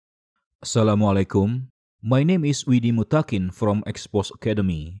Assalamualaikum. My name is Widi Mutakin from Expose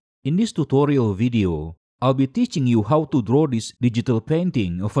Academy. In this tutorial video, I'll be teaching you how to draw this digital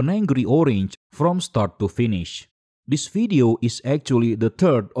painting of an angry orange from start to finish. This video is actually the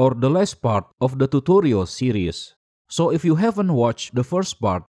third or the last part of the tutorial series. So if you haven't watched the first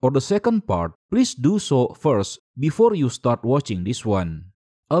part or the second part, please do so first before you start watching this one.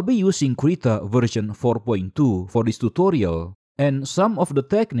 I'll be using Krita version 4.2 for this tutorial, and some of the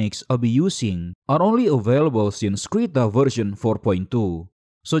techniques I'll be using are only available since Krita version 4.2.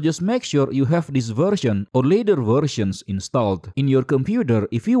 So just make sure you have this version or later versions installed in your computer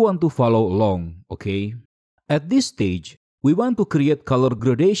if you want to follow along, okay? At this stage, we want to create color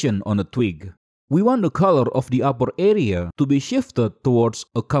gradation on a twig. We want the color of the upper area to be shifted towards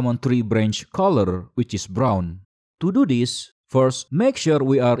a common tree branch color, which is brown. To do this, first make sure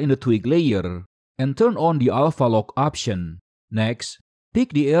we are in the twig layer and turn on the alpha lock option. Next,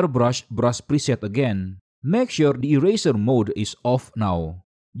 pick the airbrush brush preset again. Make sure the eraser mode is off now.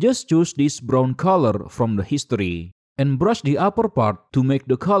 Just choose this brown color from the history and brush the upper part to make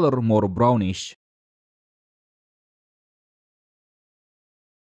the color more brownish.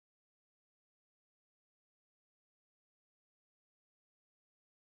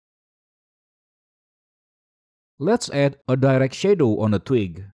 Let's add a direct shadow on the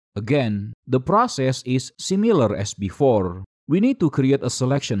twig. Again, the process is similar as before. We need to create a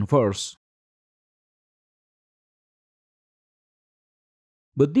selection first.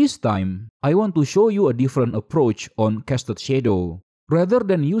 But this time, I want to show you a different approach on casted shadow. Rather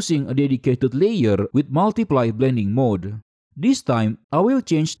than using a dedicated layer with multiply blending mode, this time I will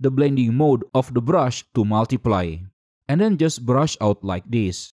change the blending mode of the brush to multiply, and then just brush out like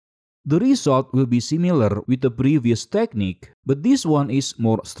this. The result will be similar with the previous technique, but this one is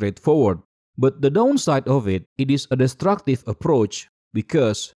more straightforward. But the downside of it is a destructive approach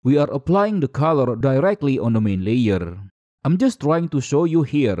because we are applying the color directly on the main layer. I'm just trying to show you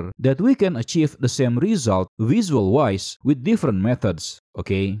here that we can achieve the same result visual-wise with different methods,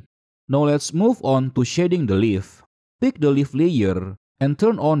 okay? Now let's move on to shading the leaf. Pick the leaf layer and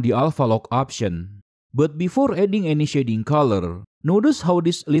turn on the alpha lock option. But before adding any shading color, notice how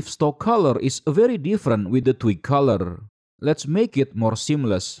this leaf stalk color is very different with the twig color. Let's make it more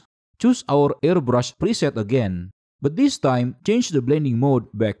seamless. Choose our airbrush preset again, but this time change the blending mode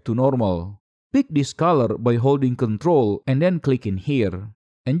back to normal. Pick this color by holding Ctrl and then click in here,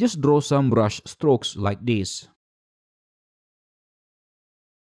 and just draw some brush strokes like this.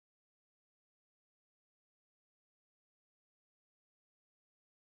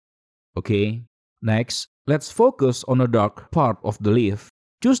 Okay, next, let's focus on the dark part of the leaf.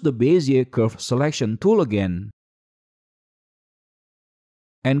 Choose the Bezier Curve Selection tool again,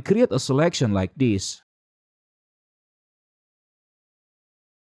 and create a selection like this.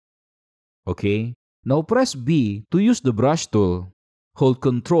 Okay, now press B to use the brush tool. Hold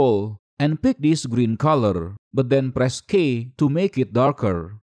Ctrl and pick this green color, but then press K to make it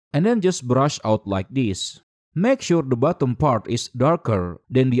darker, and then just brush out like this. Make sure the bottom part is darker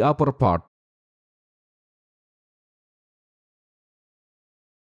than the upper part.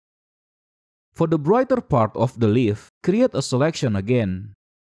 For the brighter part of the leaf, create a selection again.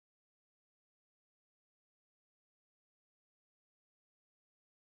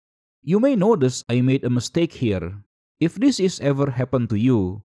 You may notice I made a mistake here. If this is ever happened to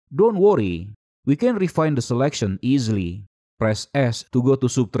you, don't worry. We can refine the selection easily. Press S to go to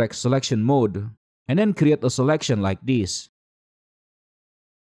subtract selection mode, and then create a selection like this.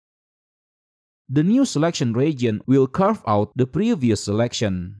 The new selection region will carve out the previous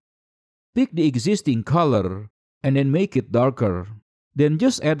selection. Pick the existing color and then make it darker. Then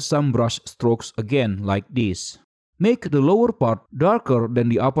just add some brush strokes again like this. Make the lower part darker than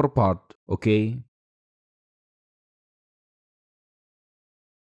the upper part, okay?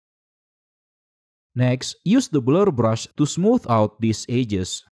 Next, use the blur brush to smooth out these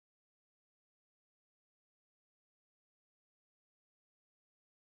edges.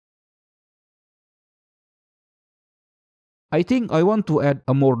 I think I want to add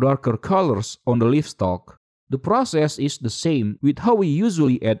a more darker colors on the leaf stalk. The process is the same with how we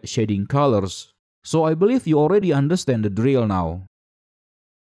usually add shading colors. So I believe you already understand the drill now.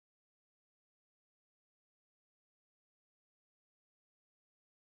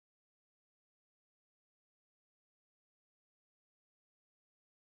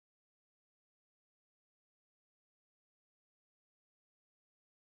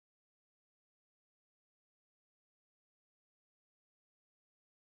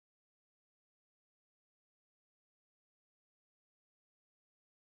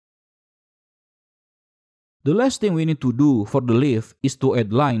 The last thing we need to do for the leaf is to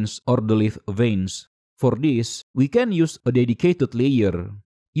add lines or the leaf veins. For this, we can use a dedicated layer.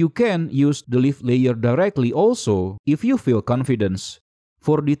 You can use the leaf layer directly also if you feel confident.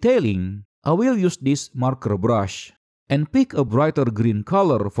 For detailing, I will use this marker brush and pick a brighter green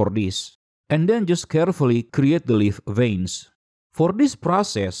color for this, and then just carefully create the leaf veins. For this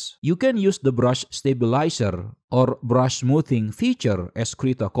process, you can use the brush stabilizer or brush smoothing feature as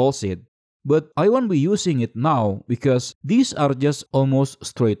Krita calls it. But I won't be using it now because these are just almost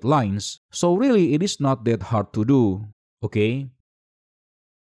straight lines, so really it is not that hard to do, okay?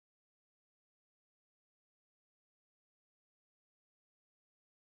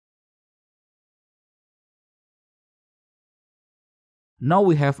 Now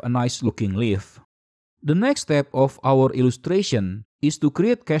we have a nice looking leaf. The next step of our illustration is to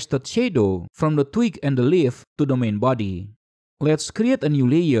create casted shadow from the twig and the leaf to the main body. Let's create a new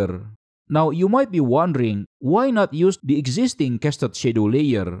layer. Now you might be wondering, why not use the existing casted shadow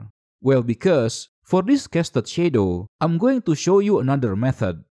layer? Well, because for this casted shadow, I'm going to show you another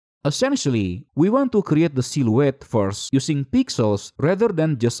method. Essentially, we want to create the silhouette first using pixels rather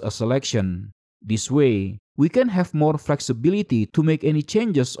than just a selection. This way, we can have more flexibility to make any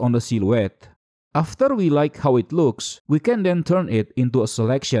changes on the silhouette. After we like how it looks, we can then turn it into a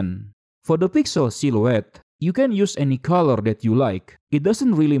selection. For the pixel silhouette, you can use any color that you like. It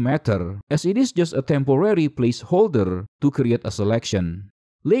doesn't really matter, as it is just a temporary placeholder to create a selection.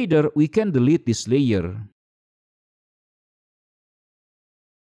 Later, we can delete this layer.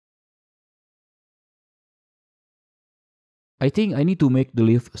 I think I need to make the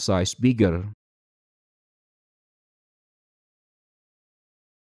leaf size bigger.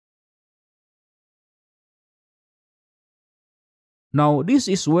 Now, this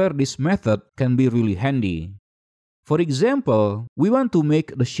is where this method can be really handy. For example, we want to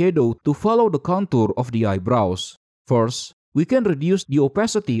make the shadow to follow the contour of the eyebrows. First, we can reduce the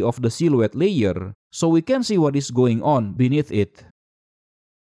opacity of the silhouette layer so we can see what is going on beneath it.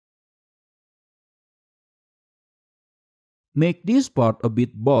 Make this part a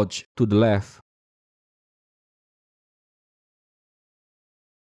bit bulge to the left.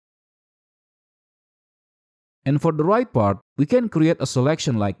 And for the right part, we can create a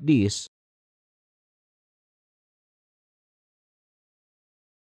selection like this.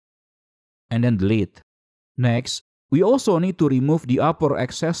 And then delete. Next, we also need to remove the upper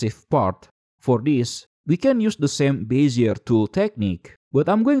excessive part. For this, we can use the same Bezier tool technique, but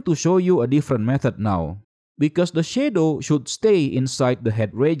I'm going to show you a different method now. Because the shadow should stay inside the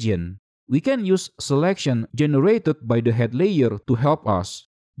head region, we can use selection generated by the head layer to help us.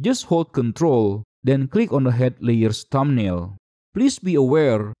 Just hold Ctrl, then click on the head layer's thumbnail. Please be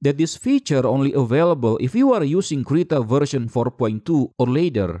aware that this feature only available if you are using Krita version 4.2 or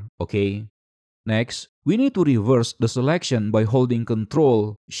later, okay? Next, we need to reverse the selection by holding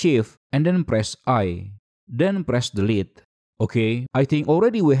Ctrl, Shift, and then press I. Then press Delete. Okay, I think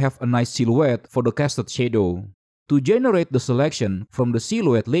already we have a nice silhouette for the casted shadow. To generate the selection from the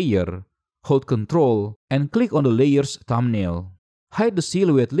silhouette layer, hold Ctrl and click on the layer's thumbnail. Hide the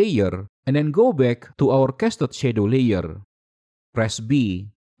silhouette layer and then go back to our casted shadow layer. Press B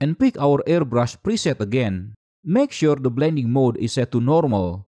and pick our airbrush preset again. Make sure the blending mode is set to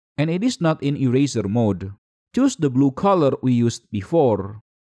normal and it is not in eraser mode. Choose the blue color we used before.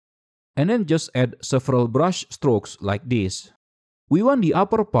 And then just add several brush strokes like this. We want the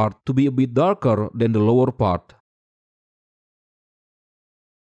upper part to be a bit darker than the lower part.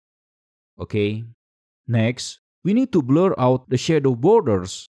 Okay. Next, we need to blur out the shadow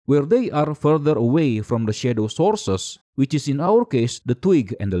borders where they are further away from the shadow sources, which is in our case the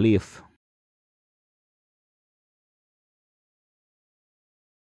twig and the leaf.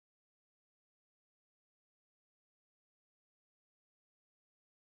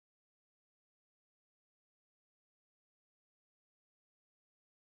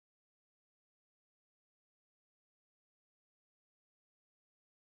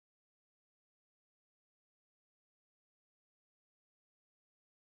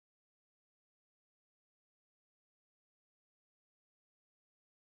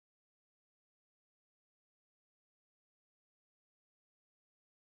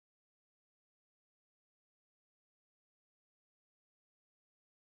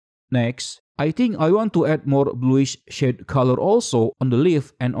 Next, I think I want to add more bluish shade color also on the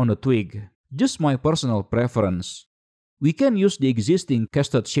leaf and on the twig. Just my personal preference. We can use the existing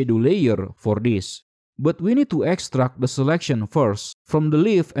casted shadow layer for this, but we need to extract the selection first from the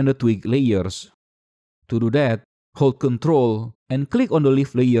leaf and the twig layers. To do that, hold Ctrl and click on the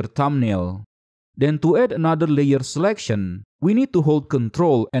leaf layer thumbnail. Then to add another layer selection, we need to hold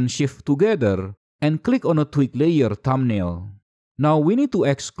Ctrl and Shift together and click on a Twig layer thumbnail. Now we need to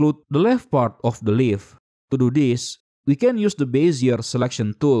exclude the left part of the leaf. To do this, we can use the Bezier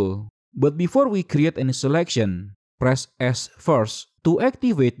selection tool. But before we create any selection, press S first to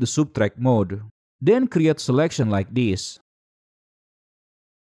activate the subtract mode. Then create selection like this.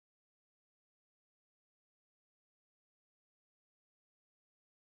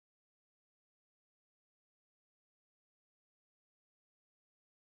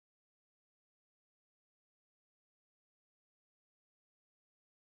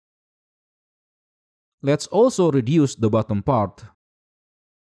 Let's also reduce the bottom part.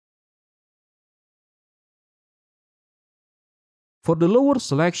 For the lower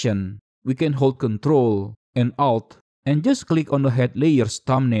selection, we can hold Ctrl and Alt and just click on the head layer's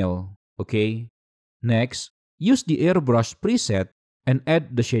thumbnail. Okay? Next, use the airbrush preset and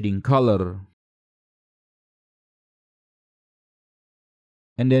add the shading color.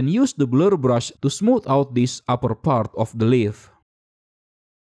 And then use the blur brush to smooth out this upper part of the leaf.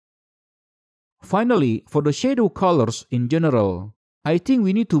 Finally, for the shadow colors in general, I think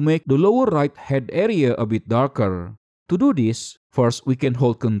we need to make the lower right head area a bit darker. To do this, first we can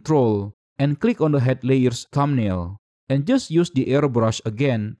hold Ctrl and click on the head layer's thumbnail and just use the airbrush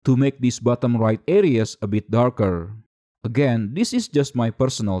again to make these bottom right areas a bit darker. Again, this is just my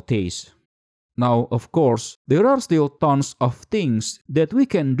personal taste. Now, of course, there are still tons of things that we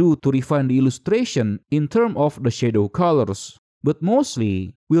can do to refine the illustration in terms of the shadow colors. But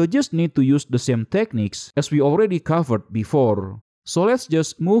mostly, we'll just need to use the same techniques as we already covered before. So let's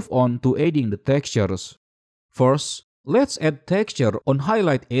just move on to adding the textures. First, let's add texture on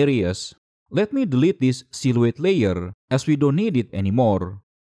highlight areas. Let me delete this silhouette layer as we don't need it anymore.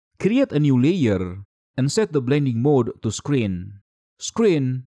 Create a new layer and set the blending mode to screen.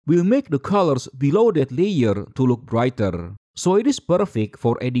 Screen will make the colors below that layer to look brighter, so it is perfect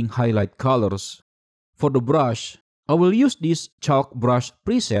for adding highlight colors. For the brush, I will use this chalk brush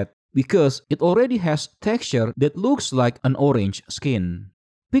preset because it already has texture that looks like an orange skin.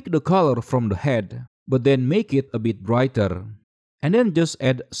 Pick the color from the head, but then make it a bit brighter. And then just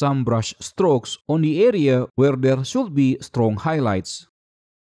add some brush strokes on the area where there should be strong highlights.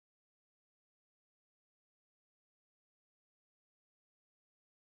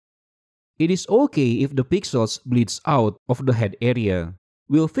 It is okay if the pixels bleeds out of the head area.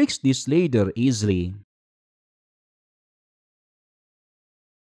 We'll fix this later easily.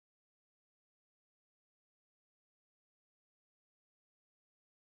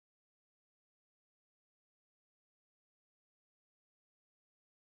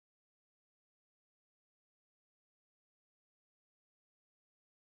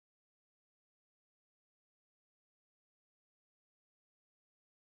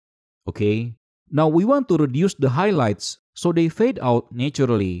 Okay, now we want to reduce the highlights so they fade out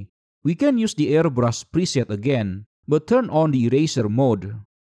naturally. We can use the airbrush preset again, but turn on the eraser mode.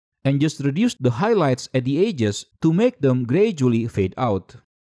 And just reduce the highlights at the edges to make them gradually fade out.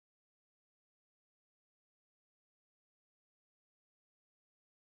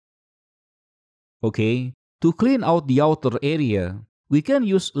 Okay, to clean out the outer area, we can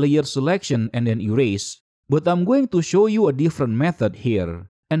use layer selection and then erase, but I'm going to show you a different method here,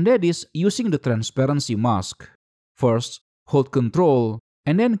 and that is using the transparency mask. First, hold Ctrl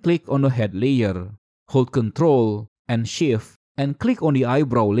and then click on the head layer. Hold Ctrl and Shift and click on the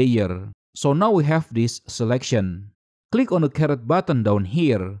eyebrow layer. So now we have this selection. Click on the caret button down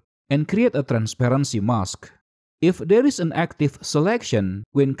here and create a transparency mask. If there is an active selection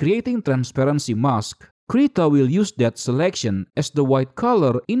when creating transparency mask, Krita will use that selection as the white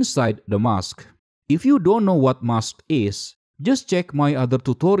color inside the mask. If you don't know what mask is, just check my other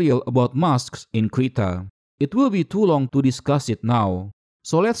tutorial about masks in Krita. It will be too long to discuss it now.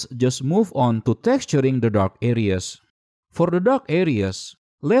 So let's just move on to texturing the dark areas. For the dark areas,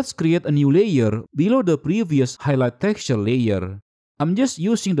 let's create a new layer below the previous highlight texture layer. I'm just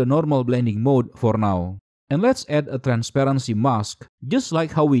using the normal blending mode for now. And let's add a transparency mask, just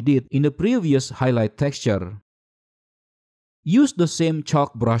like how we did in the previous highlight texture. Use the same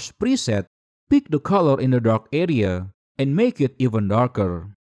chalk brush preset, pick the color in the dark area, and make it even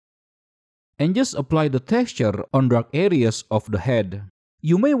darker. And just apply the texture on dark areas of the head.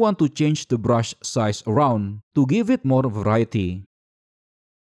 You may want to change the brush size around to give it more variety.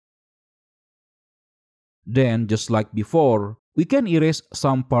 Then, just like before, we can erase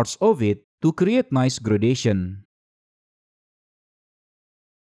some parts of it to create nice gradation.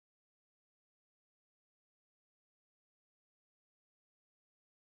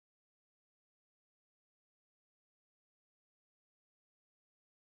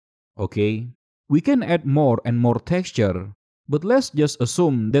 Okay, we can add more and more texture, But let's just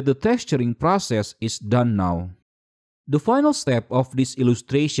assume that the texturing process is done now. The final step of this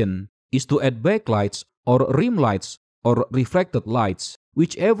illustration is to add backlights or rim lights or reflected lights,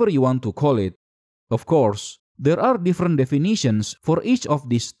 whichever you want to call it. Of course, there are different definitions for each of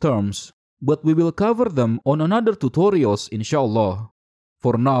these terms, but we will cover them on another tutorials inshallah.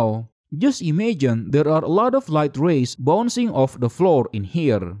 For now, just imagine there are a lot of light rays bouncing off the floor in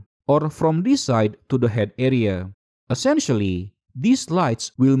here, or from this side to the head area. Essentially, these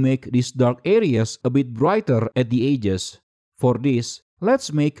lights will make these dark areas a bit brighter at the edges. For this,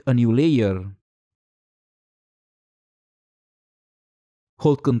 let's make a new layer.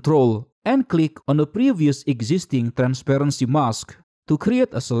 Hold Ctrl and click on the previous existing transparency mask to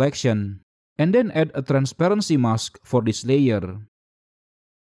create a selection, and then add a transparency mask for this layer.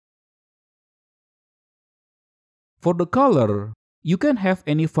 For the color, you can have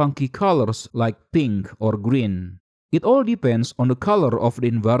any funky colors like pink or green. It all depends on the color of the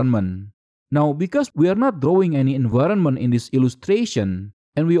environment. Now, because we are not drawing any environment in this illustration,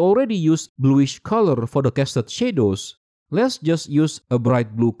 and we already used bluish color for the casted shadows, let's just use a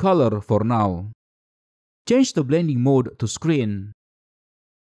bright blue color for now. Change the blending mode to screen,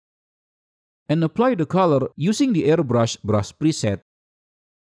 and apply the color using the airbrush brush preset.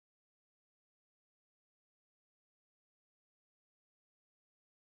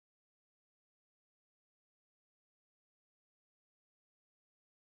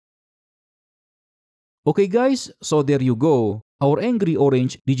 Okay guys, so there you go, our angry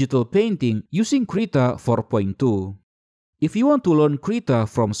orange digital painting using Krita 4.2. If you want to learn Krita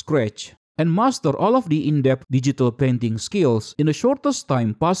from scratch and master all of the in-depth digital painting skills in the shortest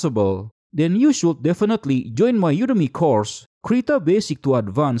time possible, then you should definitely join my Udemy course, Krita Basic to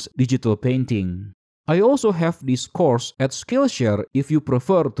Advanced Digital Painting. I also have this course at Skillshare if you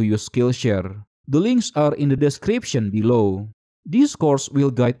prefer to use Skillshare. The links are in the description below. This course will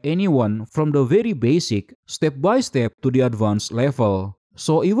guide anyone from the very basic, step-by-step to the advanced level.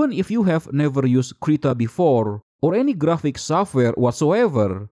 So even if you have never used Krita before, or any graphic software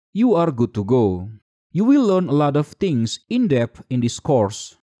whatsoever, you are good to go. You will learn a lot of things in depth in this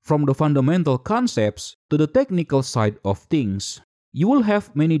course, from the fundamental concepts to the technical side of things. You will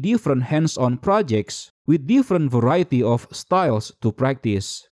have many different hands-on projects with different variety of styles to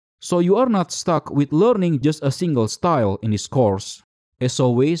practice. So you are not stuck with learning just a single style in this course. As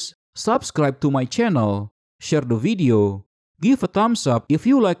always, subscribe to my channel, share the video, give a thumbs up if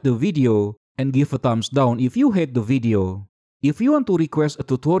you like the video, and give a thumbs down if you hate the video. If you want to request a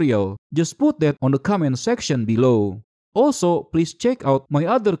tutorial, just put that on the comment section below. Also, please check out my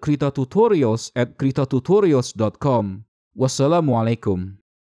other Krita tutorials at kritatutorials.com. Wassalamualaikum.